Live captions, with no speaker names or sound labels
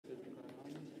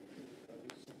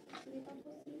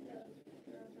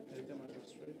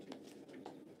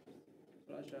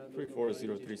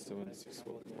340376.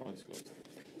 Rounds closed.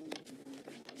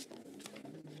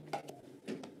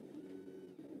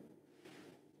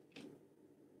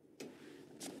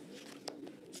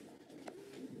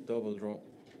 Double draw.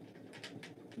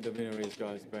 The winner is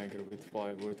guys Banker with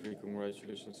 5 or 3.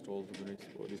 Congratulations to all the winners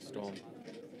for this round.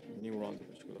 New round.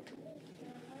 Good luck.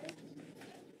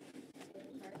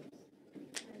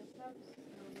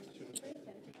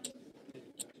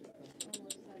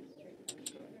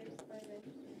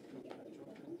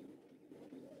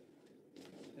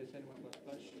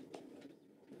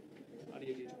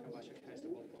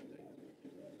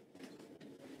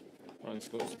 Rounds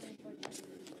closed.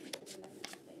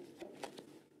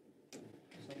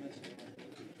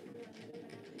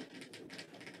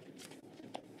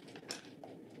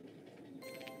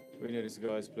 Winner is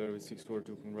guys player with 6 or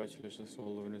 2. Congratulations to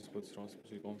all the winners for this round.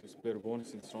 Special contest player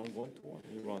bonus in round 1 to 1.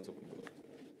 New rounds open. Good luck.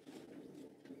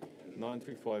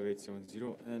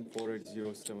 935870 and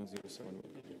 480707.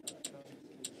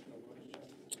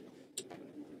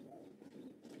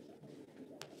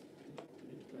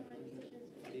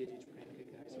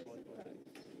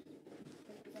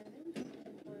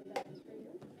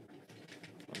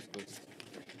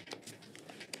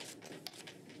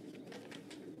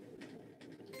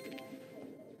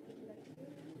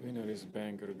 Winner is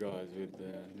Banker guys with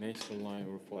the national line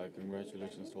over 5.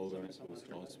 Congratulations to all the winners for this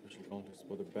round. Special contest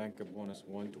for the banker bonus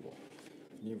 1 to 1.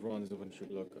 New rounds open.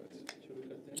 Good luck guys.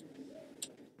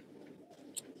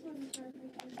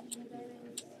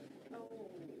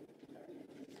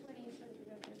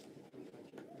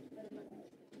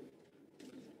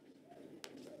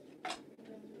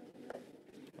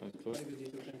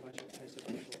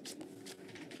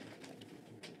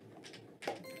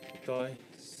 Tie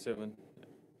 7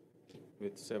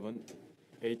 with 7.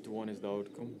 8 to 1 is the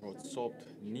outcome.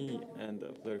 RATSOFT, knee and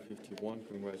player 51.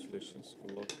 Congratulations.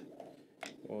 Good luck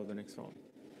for the next round.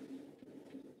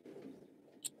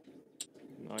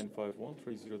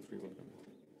 951303. Welcome.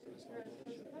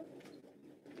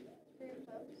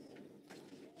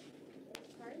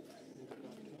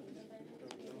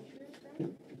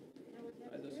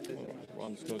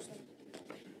 Rounds closed.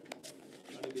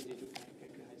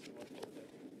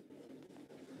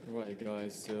 Right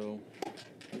guys, so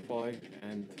 5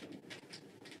 and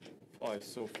 5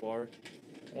 so far.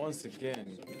 Once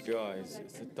again guys,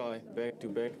 it's a tie back to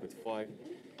back with 5.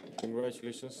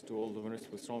 Congratulations to all the winners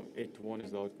for this round. 8 to 1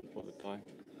 is the outcome for the tie.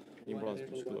 Good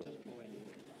luck.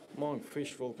 Monk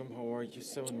Fish, welcome. How are you?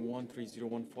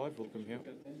 713015, welcome here.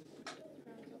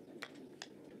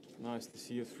 Nice to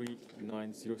see you.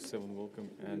 3907, welcome.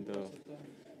 And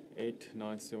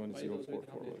 897044,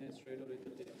 welcome.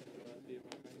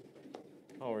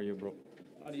 How are you, bro?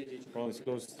 Round is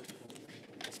closed.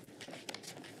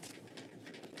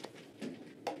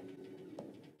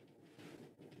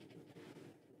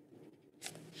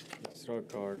 Extra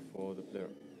card for the player.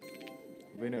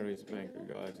 Winner is Banker,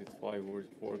 guys, with 5 or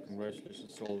 4.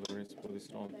 Congratulations to all the winners for this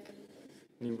round.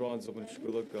 New rounds open.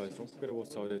 Good luck, guys. Don't forget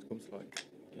about how that comes like.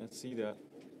 You can see that.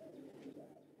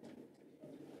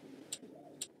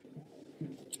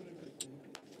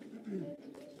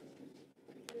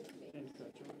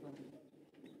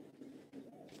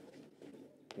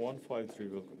 One, 5, 3,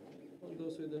 welcome.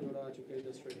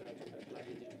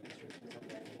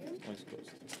 Nice close.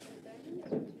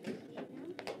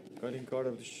 Cutting card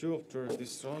of the shoe. After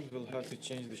this round, we'll have to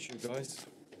change the shoe, guys.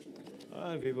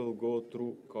 And we will go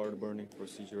through card burning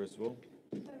procedure as well.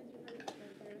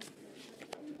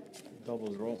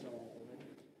 Double draw.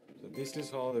 So this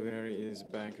is how the winner is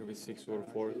Banker with 6 or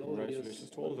 4. Congratulations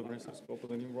to all the winners. Let's go for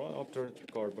the new round after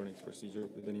the card burning procedure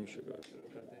with the new shoe, guys.